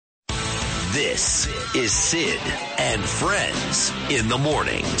This is Sid and Friends in the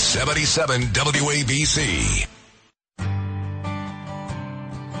morning. 77 WABC.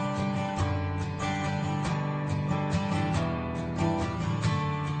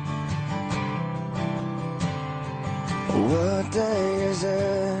 What day is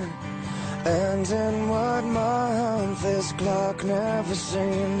it? And in what month? This clock never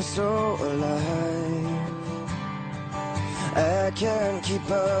seems so alive. I can't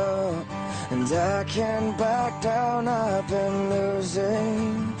keep up, and I can't back down. I've been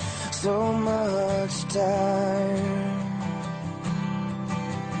losing so much time.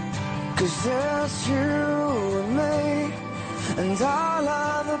 'Cause there's you and me, and all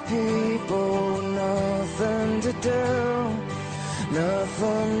other people, nothing to do,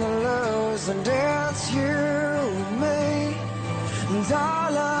 nothing to lose. And it's you and me, and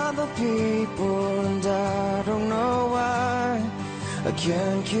all other people, and I don't know why I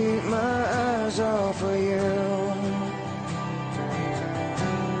can't keep my eyes off of you.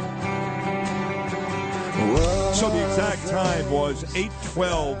 So the exact time was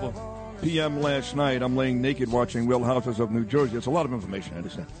 8:12 p.m. last night. I'm laying naked watching Real Houses of New Jersey. It's a lot of information, I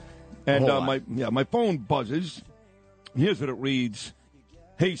understand. And my phone buzzes. Here's what it reads.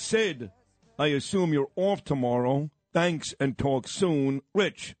 Hey, Sid, I assume you're off tomorrow. Thanks and talk soon.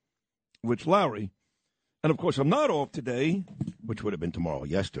 Rich Lowry. And, of course, I'm not off today, which would have been tomorrow,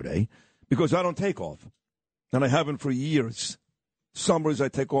 yesterday, because I don't take off. And I haven't for years. Summers, I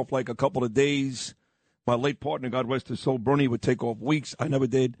take off like a couple of days. My late partner, God rest his soul, Bernie, would take off weeks. I never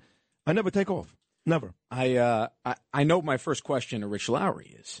did. I never take off. Never. I know my first question to Rich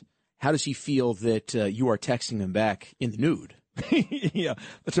Lowry is, how does he feel that you are texting him back in the nude? Yeah,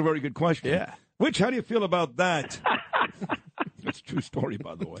 that's a very good question. Yeah. Rich, how do you feel about that? That's a true story,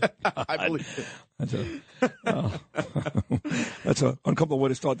 by the way. I believe it. That's an uncomfortable way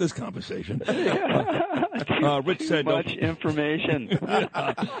to start this conversation. Rich said, much information.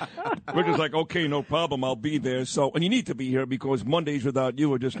 Rich was like, okay, no problem, I'll be there. So, and you need to be here because Mondays without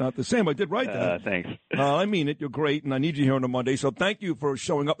you are just not the same. I did write that. Thanks. I mean it. You're great, and I need you here on a Monday. So thank you for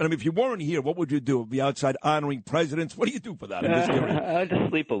showing up. And I mean, if you weren't here, what would you do? Be outside honoring presidents? What do you do for that? I'm just curious. I'll just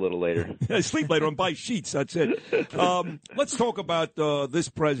sleep a little later. Sleep later and buy sheets. That's it. Let's talk about this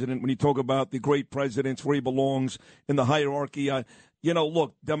president when you talk about the great presidents, where he belongs in the hierarchy.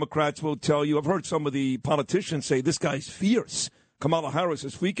 Look, Democrats will tell you, I've heard some of the politicians say this guy's fierce. Kamala Harris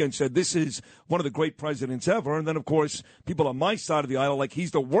this weekend said this is one of the great presidents ever. And then, of course, people on my side of the aisle like he's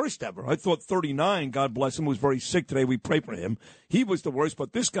the worst ever. I thought 39, God bless him, was very sick today. We pray for him. He was the worst,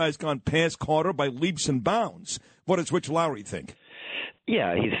 but this guy's gone past Carter by leaps and bounds. What does Rich Lowry think?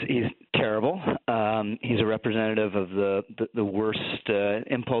 Yeah, he's terrible. He's a representative of the worst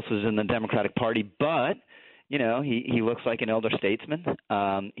impulses in the Democratic Party, but he looks like an elder statesman.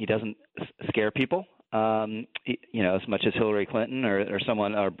 He doesn't scare people, as much as Hillary Clinton or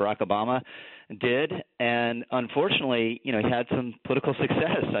someone or Barack Obama did. And unfortunately, he had some political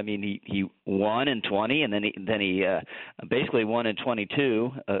success. I mean, he won in 20, and then he basically won in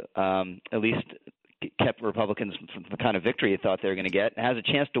 22. At least kept Republicans from the kind of victory he thought they were going to get, and has a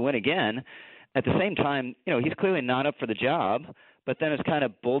chance to win again. At the same time, he's clearly not up for the job, but then it's kind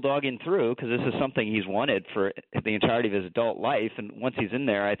of bulldogging through because this is something he's wanted for the entirety of his adult life. And once he's in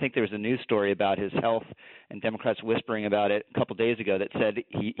there, I think there was a news story about his health and Democrats whispering about it a couple days ago that said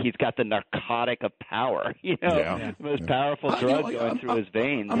he's got the narcotic of power, the most powerful drug going through his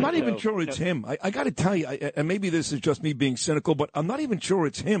veins. I'm not even sure it's him. I got to tell you, and maybe this is just me being cynical, but I'm not even sure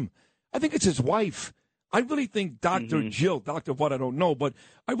it's him. I think it's his wife. I really think Dr. Jill, Dr. What, I don't know, but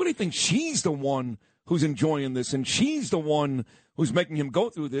I really think she's the one who's enjoying this, and she's the one who's making him go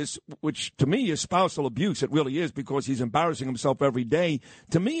through this, which to me is spousal abuse. It really is, because he's embarrassing himself every day.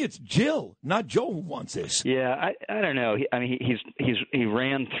 To me, it's Jill, not Joe, who wants this. Yeah, I don't know. He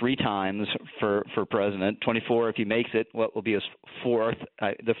ran 3 times for president. 24 if he makes it. What will be his 4th?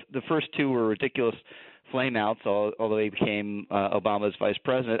 The first 2 were ridiculous flameouts, although he became Obama's vice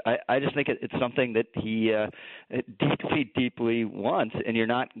president. I just think it's something that he deeply, deeply wants, and you're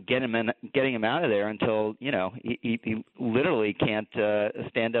not getting him out of there until he literally can't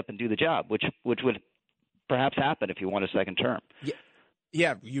stand up and do the job, which would perhaps happen if you won a second term.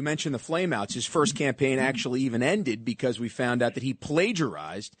 Yeah, you mentioned the flameouts. His first campaign actually even ended because we found out that he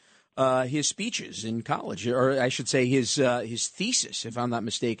plagiarized his speeches in college, or I should say his thesis, if I'm not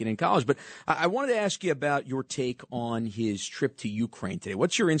mistaken, in college. But I wanted to ask you about your take on his trip to Ukraine today.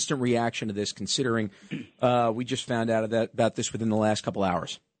 What's your instant reaction to this, considering we just found out about this within the last couple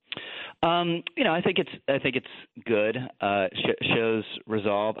hours? I think it's good. Shows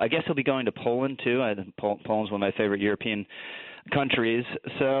resolve. I guess he'll be going to Poland too. I think Poland's one of my favorite European countries.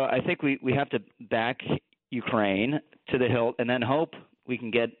 So I think we have to back Ukraine to the hilt and then hope we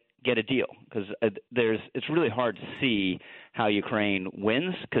can get a deal, because it's really hard to see how Ukraine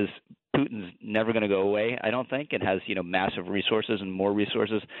wins, because Putin's never going to go away, I don't think. It has, massive resources and more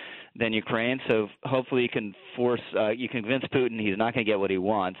resources than Ukraine. So hopefully you can convince Putin he's not going to get what he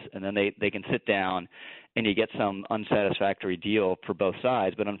wants, and then they can sit down and you get some unsatisfactory deal for both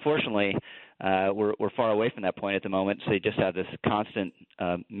sides. But unfortunately, we're far away from that point at the moment, so you just have this constant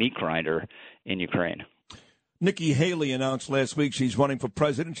meat grinder in Ukraine. Nikki Haley announced last week she's running for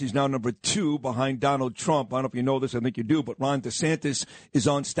president. She's now number 2 behind Donald Trump. I don't know if you know this. I think you do. But Ron DeSantis is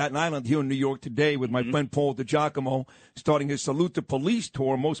on Staten Island here in New York today with my friend Paul DiGiacomo, starting his Salute the Police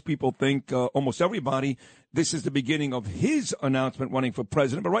tour. Most people think, almost everybody, this is the beginning of his announcement running for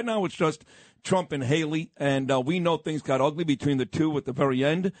president. But right now it's just Trump and Haley. And we know things got ugly between the two at the very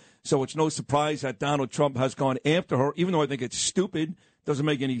end. So it's no surprise that Donald Trump has gone after her, even though I think it's stupid. Doesn't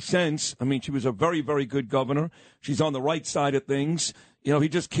make any sense. I mean, she was a very, very good governor. She's on the right side of things. He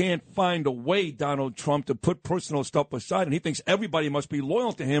just can't find a way, Donald Trump, to put personal stuff aside. And he thinks everybody must be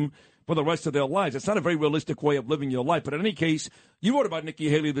loyal to him for the rest of their lives. It's not a very realistic way of living your life. But in any case, you wrote about Nikki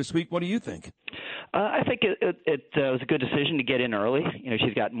Haley this week. What do you think? I think it was a good decision to get in early.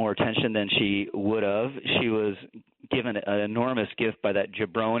 She's got more attention than she would have. She was given an enormous gift by that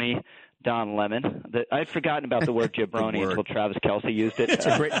jabroni, Don Lemon. I'd forgotten about the word jabroni until Travis Kelce used it. It's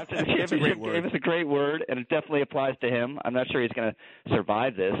a great word. It was a great word, and it definitely applies to him. I'm not sure he's going to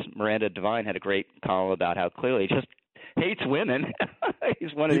survive this. Miranda Devine had a great column about how clearly he just hates women.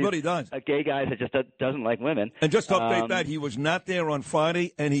 He's one of these gay guys that just doesn't like women. And just to update that, he was not there on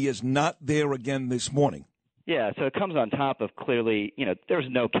Friday, and he is not there again this morning. Yeah, so it comes on top of clearly, there's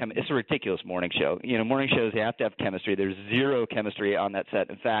no it's a ridiculous morning show. Morning shows, you have to have chemistry. There's zero chemistry on that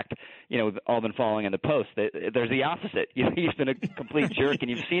set. In fact, we've all been following in the post. There's the opposite. He's been a complete jerk, and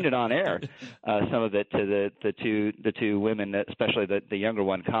you've seen it on air, some of it to the two women, especially the younger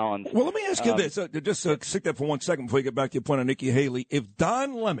one, Collins. Well, let me ask you this. Just stick that for 1 second before you get back to your point on Nikki Haley. If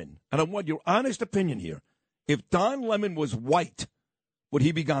Don Lemon, and I want your honest opinion here, if Don Lemon was white, would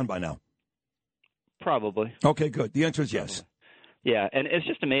he be gone by now? Probably. Okay, good. The answer is yes. Yeah, and it's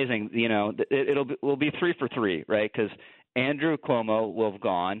just amazing. We'll be 3 for 3, right? Because Andrew Cuomo will have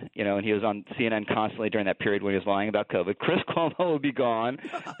gone, and he was on CNN constantly during that period when he was lying about COVID. Chris Cuomo will be gone,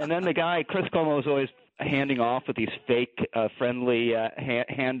 and then Chris Cuomo is always handing off with these fake friendly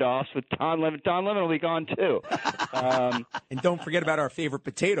handoffs with Don Lemon. Don Lemon will be gone too. And don't forget about our favorite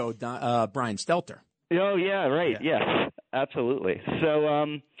potato, Brian Stelter. Oh yeah, right. Yes, absolutely.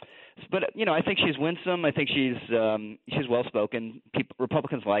 So. But I think she's winsome. I think she's well spoken.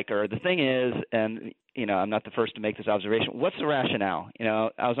 Republicans like her. The thing is, and I'm not the first to make this observation. What's the rationale?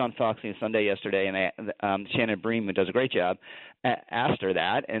 I was on Fox News Sunday yesterday, and Shannon Bream, who does a great job, asked her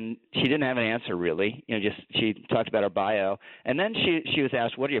that, and she didn't have an answer really. She talked about her bio, and then she was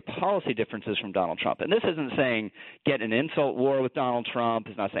asked, "What are your policy differences from Donald Trump?" And this isn't saying get an insult war with Donald Trump.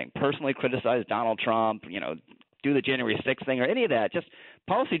 It's not saying personally criticize Donald Trump. Do the January 6th thing or any of that, just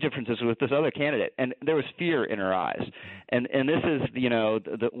policy differences with this other candidate. And there was fear in her eyes. And this is,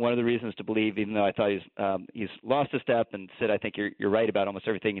 one of the reasons to believe, even though I thought he's lost a step, and Sid, I think you're right about almost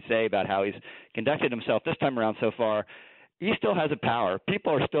everything you say about how he's conducted himself this time around so far, he still has a power.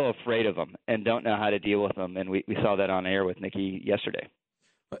 People are still afraid of him and don't know how to deal with him. And we saw that on air with Nikki yesterday.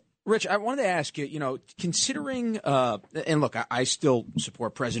 Rich, I wanted to ask you, considering, and look, I still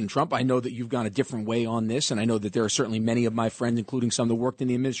support President Trump. I know that you've gone a different way on this, and I know that there are certainly many of my friends, including some that worked in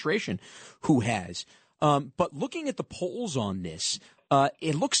the administration, who has. But looking at the polls on this,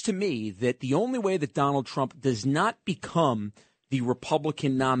 it looks to me that the only way that Donald Trump does not become the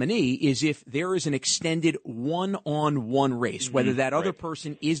Republican nominee is if there is an extended one-on-one race, whether that other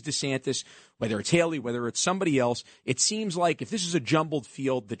person is DeSantis, whether it's Haley, whether it's somebody else. It seems like if this is a jumbled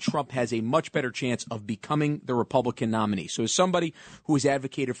field, that Trump has a much better chance of becoming the Republican nominee. So as somebody who has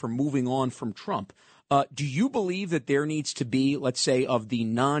advocated for moving on from Trump, do you believe that there needs to be, let's say, of the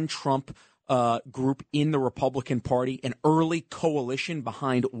non-Trump group in the Republican Party, an early coalition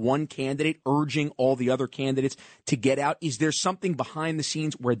behind one candidate, urging all the other candidates to get out? Is there something behind the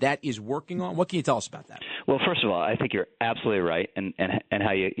scenes where that is working on? What can you tell us about that? Well, first of all, I think you're absolutely right, and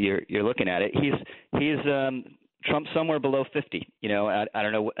how you're looking at it. He's Trump's somewhere below 50. I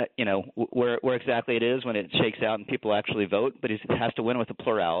don't know, where exactly it is when it shakes out and people actually vote, but he has to win with a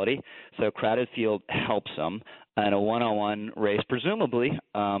plurality. So a crowded field helps him, and a one-on-one race presumably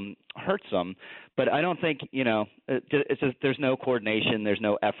hurts him. But I don't think, it's just, there's no coordination, there's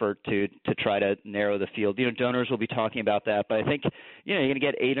no effort to try to narrow the field. Donors will be talking about that, but I think, you're going to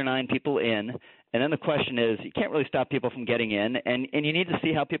get 8 or 9 people in, And then the question is, you can't really stop people from getting in, and you need to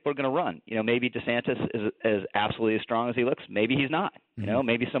see how people are going to run. Maybe DeSantis is absolutely as strong as he looks. Maybe he's not.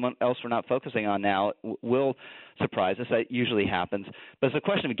 Maybe someone else we're not focusing on now will surprise us. That usually happens. But it's a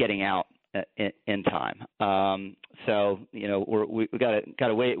question of getting out in time. So we got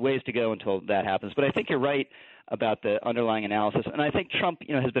a ways to go until that happens. But I think you're right about the underlying analysis, and I think Trump,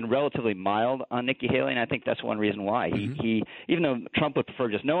 has been relatively mild on Nikki Haley, and I think that's one reason why he even though Trump would prefer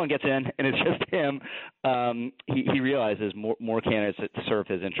just no one gets in and it's just him, he realizes more candidates that serve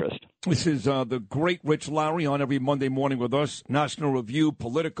his interest. This is the great Rich Lowry on every Monday morning with us. National Review,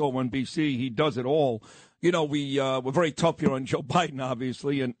 Politico, NBC. He does it all. We're very tough here on Joe Biden,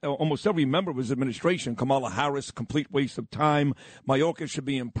 obviously, and almost every member of his administration, Kamala Harris, complete waste of time. Mayorkas should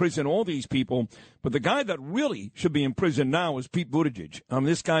be in prison, all these people. But the guy that really should be in prison now is Pete Buttigieg.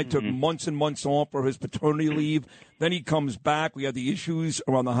 This guy took months and months off for his paternity leave. Then he comes back. We had the issues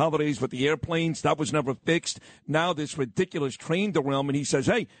around the holidays with the airplanes. That was never fixed. Now this ridiculous train derailment. He says,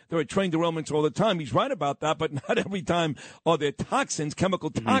 hey, there are train derailments all the time. He's right about that, but not every time are there toxins,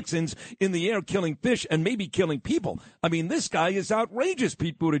 chemical toxins in the air killing fish and maybe killing people. This guy is outrageous,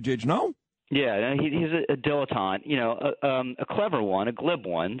 Pete Buttigieg, no? Yeah, he's a dilettante, a clever one, a glib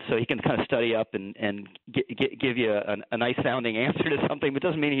one, so he can kind of study up and give you a nice-sounding answer to something, but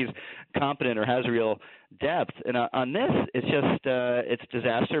doesn't mean he's competent or has real depth. And on this, it's just it's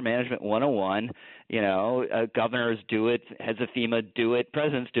disaster management 101. Governors do it, heads of FEMA do it,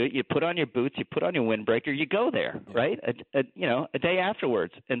 presidents do it. You put on your boots, you put on your windbreaker, you go there, right? A day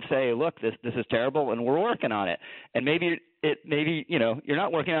afterwards and say, look, this is terrible, and we're working on it. And maybe you're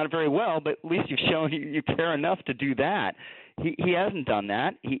not working on it very well, but at least you've shown you care enough to do that. He hasn't done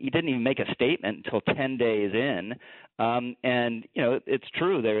that. He didn't even make a statement until 10 days in. And it's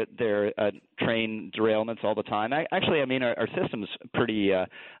true. There are train derailments all the time. Our system's pretty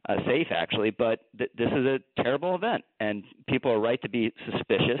safe, actually. But this is a terrible event, and people are right to be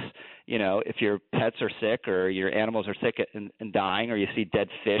suspicious. If your pets are sick or your animals are sick and dying, or you see dead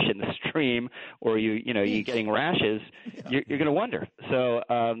fish in the stream, or you getting rashes, you're going to wonder. So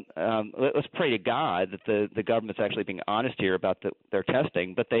let's pray to God that the government's actually being honest here about their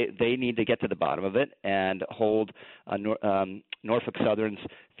testing. But they need to get to the bottom of it and hold Norfolk Southern's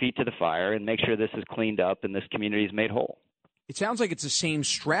feet to the fire and make sure this is cleaned up and this community is made whole. It sounds like it's the same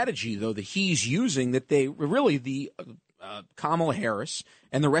strategy, though, that he's using that they really the Kamala Harris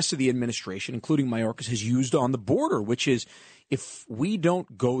and the rest of the administration, including Mayorkas, has used on the border, which is if we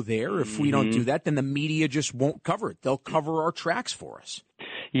don't go there, if we don't do that, then the media just won't cover it. They'll cover our tracks for us.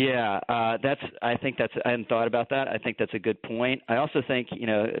 Yeah, I hadn't thought about that. I think that's a good point. I also think,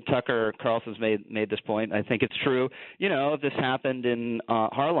 Tucker Carlson's made this point. I think it's true. If this happened in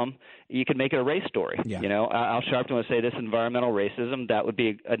Harlem, you could make it a race story. Yeah. Al Sharpton would say this environmental racism, that would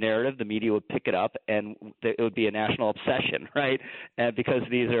be a narrative. The media would pick it up, and it would be a national obsession, right? Because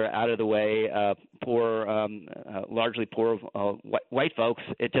these are out of the way, poor, largely poor white folks.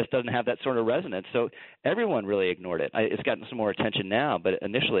 It just doesn't have that sort of resonance. So everyone really ignored it. It's gotten some more attention now, but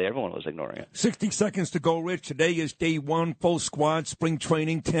initially everyone was ignoring it. 60 seconds to go, Rich. Today is day one, full squad, spring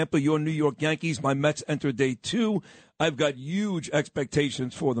training. Tampa, your New York Yankees. My Mets enter day two. I've got huge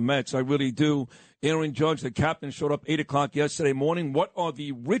expectations for the Mets. I really do. Aaron Judge, the captain, showed up 8 o'clock yesterday morning. What are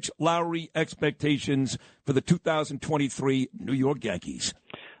the Rich Lowry expectations for the 2023 New York Yankees?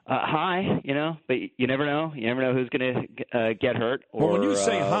 High, but you never know. You never know who's going to get hurt. Well, when you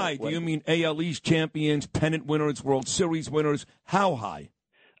say high, do you mean AL East champions, pennant winners, World Series winners? How high?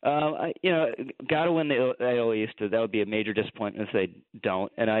 Got to win the AL East. That would be a major disappointment if they don't.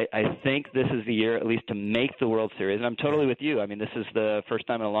 And I think this is the year, at least, to make the World Series. And I'm totally with you. This is the first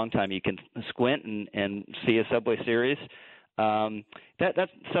time in a long time you can squint and see a Subway Series. That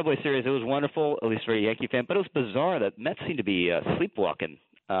Subway Series, it was wonderful, at least for a Yankee fan. But it was bizarre that Mets seemed to be sleepwalking.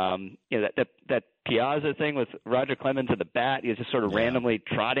 That Piazza thing with Roger Clemens at the bat, he was just sort of randomly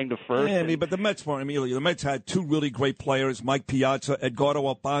trotting to first. Yeah, but the Mets weren't, Emilio. The Mets had two really great players, Mike Piazza. Edgardo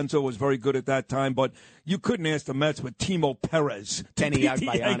Alfonso was very good at that time, but you couldn't ask the Mets with Timo Perez. Kenny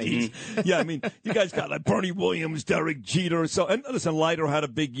Agbayani. Yeah, you guys got like Bernie Williams, Derek Jeter. So, and listen, Leiter had a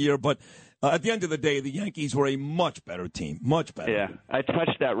big year, but at the end of the day, the Yankees were a much better team, much better. Yeah, I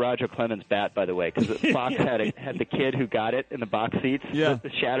touched that Roger Clemens bat, by the way, because Fox had the kid who got it in the box seats,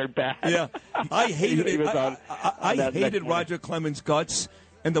 the shattered bat. Yeah, I hated it. I hated Roger Clemens' guts.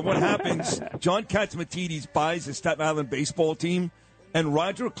 And then what happens, John Catsimatidis buys the Staten Island baseball team, and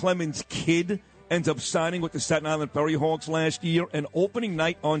Roger Clemens' kid ends up signing with the Staten Island Ferry Hawks last year. And opening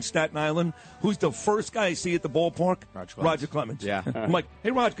night on Staten Island, who's the first guy I see at the ballpark? Roger Clemens. Clemens. Yeah. I'm like, hey,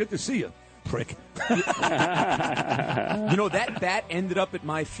 Roger, good to see you. Prick. That bat ended up at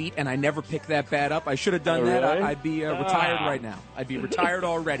my feet, and I never picked that bat up. I should have done that. Really? I'd be retired right now. I'd be retired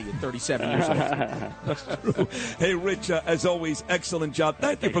already at 37 years old. That's true. Hey, Rich, as always, excellent job.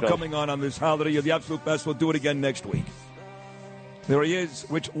 Thank you for coming on this holiday. You're the absolute best. We'll do it again next week. There he is,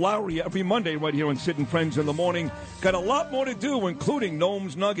 Rich Lowry, every Monday right here on Sid and Friends in the Morning. Got a lot more to do, including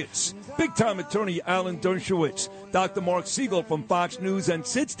Noam's Nuggets. Big-time attorney Alan Dershowitz, Dr. Mark Siegel from Fox News, and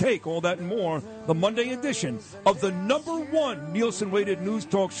Sid's Take, all that and more, the Monday edition of the #1 Nielsen-rated news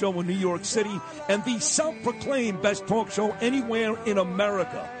talk show in New York City and the self-proclaimed best talk show anywhere in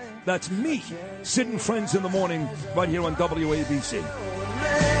America. That's me, Sid and Friends in the Morning, right here on WABC.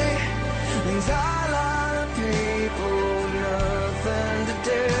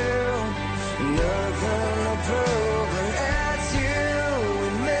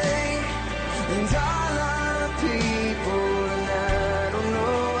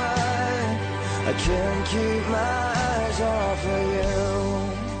 I can't keep my eyes off of you.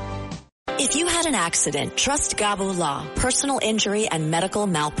 If you had an accident, trust Gabo Law, personal injury and medical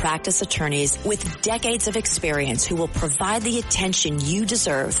malpractice attorneys with decades of experience who will provide the attention you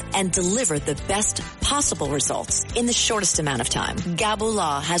deserve and deliver the best possible results in the shortest amount of time. Gabo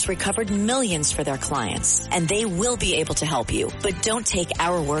Law has recovered millions for their clients, and they will be able to help you. But don't take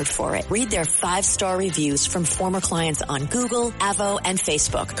our word for it. Read their 5-star reviews from former clients on Google, Avo, and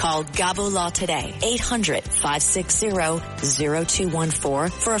Facebook. Call Gabo Law today,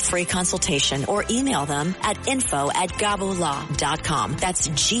 800-560-0214 for a free consultation, or email them at info@gabolaw.com. That's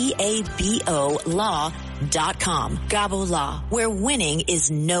GABO law.com. Gabo Law, where winning is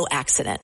no accident.